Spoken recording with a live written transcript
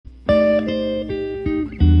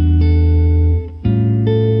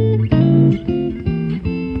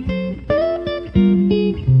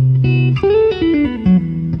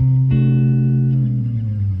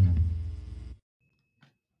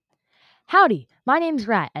Howdy, my name's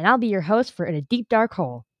Rat, and I'll be your host for In a Deep Dark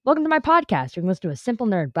Hole. Welcome to my podcast. You can listen to a simple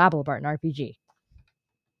nerd babble about an RPG.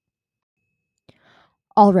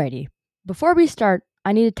 Alrighty, before we start,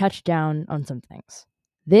 I need to touch down on some things.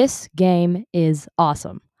 This game is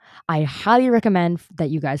awesome. I highly recommend that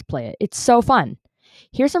you guys play it. It's so fun.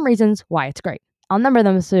 Here's some reasons why it's great. I'll number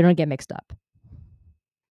them so you don't get mixed up.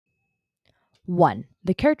 1.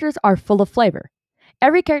 The characters are full of flavor.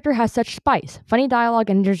 Every character has such spice. Funny dialogue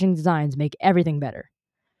and interesting designs make everything better.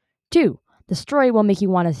 2. The story will make you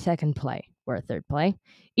want a second play, or a third play.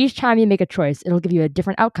 Each time you make a choice, it'll give you a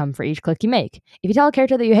different outcome for each click you make. If you tell a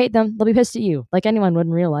character that you hate them, they'll be pissed at you, like anyone would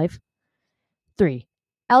in real life. 3.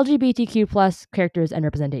 LGBTQ+ characters and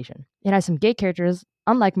representation. It has some gay characters,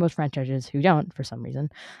 unlike most franchises who don't, for some reason.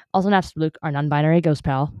 Also, Napstablook, our non-binary ghost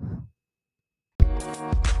pal.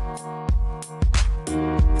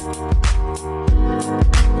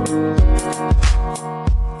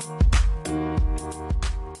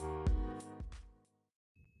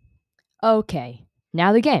 Okay,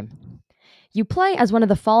 now the game. You play as one of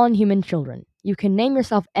the fallen human children. You can name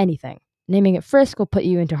yourself anything. Naming it Frisk will put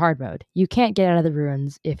you into hard mode. You can't get out of the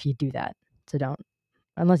ruins if you do that. So don't.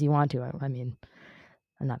 Unless you want to. I mean,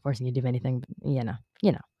 I'm not forcing you to do anything, but you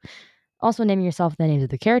know. Also, naming yourself the names of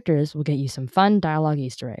the characters will get you some fun dialogue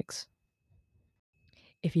Easter eggs.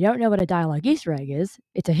 If you don't know what a dialogue Easter egg is,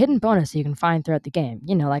 it's a hidden bonus you can find throughout the game.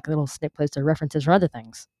 You know, like little snippets or references or other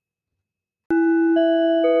things.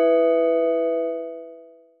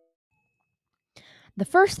 The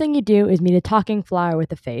first thing you do is meet a talking flower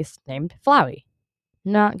with a face named Flowey.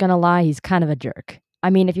 Not gonna lie, he's kind of a jerk. I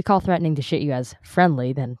mean, if you call threatening to shit you as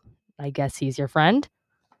friendly, then I guess he's your friend.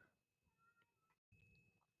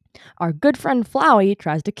 Our good friend Flowey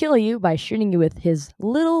tries to kill you by shooting you with his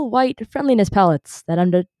little white friendliness pellets that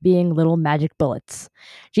end up being little magic bullets.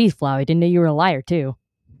 Geez, Flowey, didn't know you were a liar, too.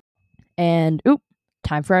 And,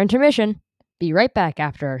 time for our intermission. Be right back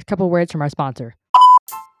after a couple words from our sponsor.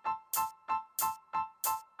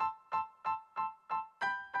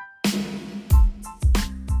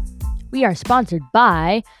 We are sponsored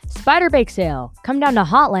by Spider Bake Sale. Come down to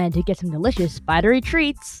Hotland to get some delicious spidery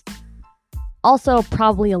treats. Also,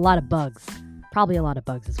 probably a lot of bugs. Probably a lot of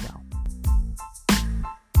bugs as well.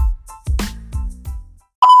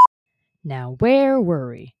 Now, where were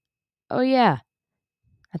we? Oh yeah.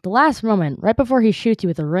 At the last moment, right before he shoots you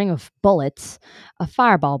with a ring of bullets, a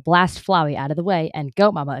fireball blasts Flowey out of the way and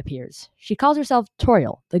Goat Mama appears. She calls herself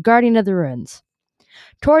Toriel, the guardian of the ruins.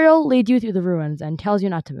 Toriel leads you through the ruins and tells you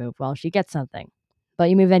not to move while she gets something. But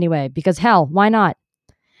you move anyway, because hell, why not?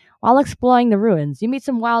 While exploring the ruins, you meet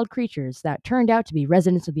some wild creatures that turned out to be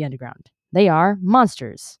residents of the underground. They are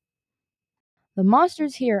monsters. The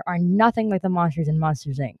monsters here are nothing like the monsters in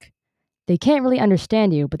Monsters, Inc. They can't really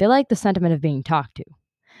understand you, but they like the sentiment of being talked to.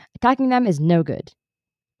 Attacking them is no good.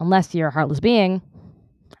 Unless you're a heartless being.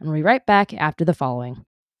 And we'll be right back after the following.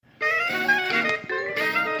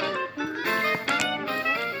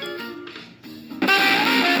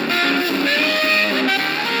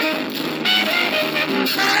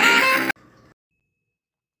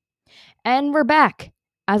 And we're back.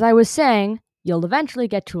 As I was saying, you'll eventually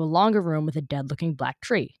get to a longer room with a dead-looking black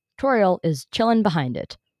tree. Toriel is chillin' behind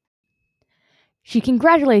it. She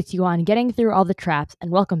congratulates you on getting through all the traps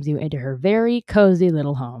and welcomes you into her very cozy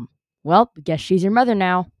little home. Well, guess she's your mother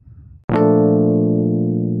now.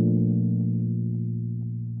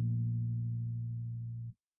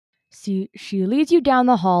 She leads you down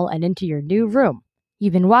the hall and into your new room.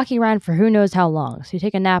 You've been walking around for who knows how long, so you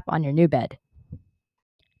take a nap on your new bed.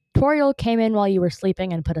 Toriel came in while you were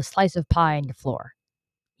sleeping and put a slice of pie on your floor.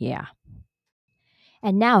 Yeah.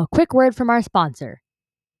 And now, a quick word from our sponsor.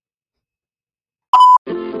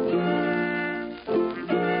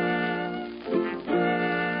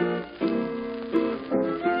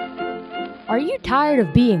 Are you tired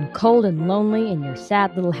of being cold and lonely in your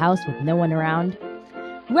sad little house with no one around?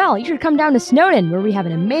 Well, you should come down to Snowden, where we have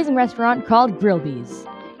an amazing restaurant called Grillby's.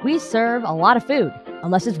 We serve a lot of food,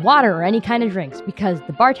 unless it's water or any kind of drinks, because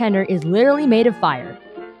the bartender is literally made of fire.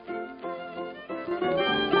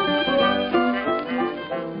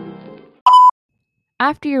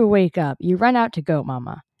 After you wake up, you run out to Goat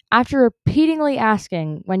Mama. After repeatedly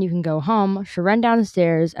asking when you can go home, she'll run down the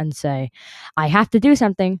stairs and say, "I have to do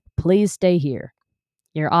something, please stay here."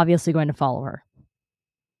 You're obviously going to follow her.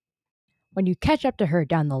 When you catch up to her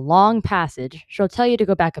down the long passage, she'll tell you to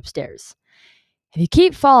go back upstairs. If you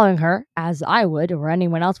keep following her, as I would, or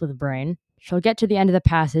anyone else with a brain, she'll get to the end of the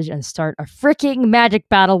passage and start a freaking magic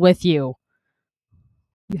battle with you.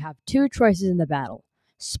 You have two choices in the battle.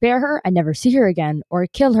 Spare her and never see her again, or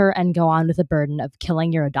kill her and go on with the burden of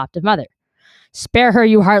killing your adoptive mother. Spare her,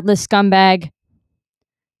 you heartless scumbag.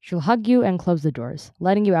 She'll hug you and close the doors,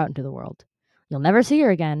 letting you out into the world. You'll never see her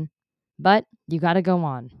again, but you gotta go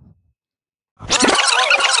on.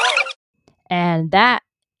 And that...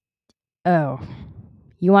 Oh.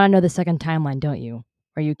 You want to know the second timeline, don't you?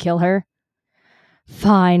 Where you kill her?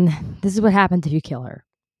 Fine. This is what happens if you kill her.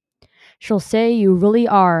 She'll say you really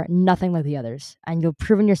are nothing like the others, and you'll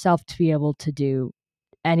proven yourself to be able to do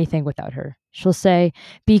anything without her. She'll say,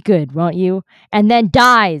 be good, won't you? And then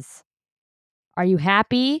dies. Are you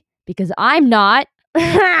happy? Because I'm not.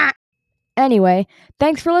 Anyway,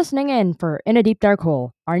 thanks for listening in for In a Deep Dark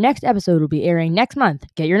Hole. Our next episode will be airing next month.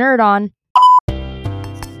 Get your nerd on.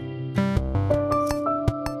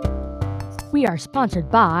 We are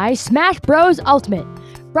sponsored by Smash Bros. Ultimate,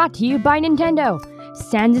 brought to you by Nintendo.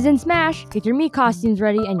 Sans is in Smash, get your Mii costumes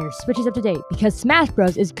ready and your Switches up to date, because Smash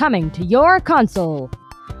Bros. Is coming to your console.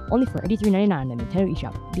 Only for $83.99 in the Nintendo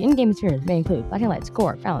eShop. The in-game spheres may include flashing lights,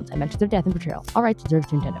 score, balance, and mentions of death and betrayal. All rights reserved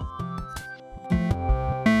to Nintendo.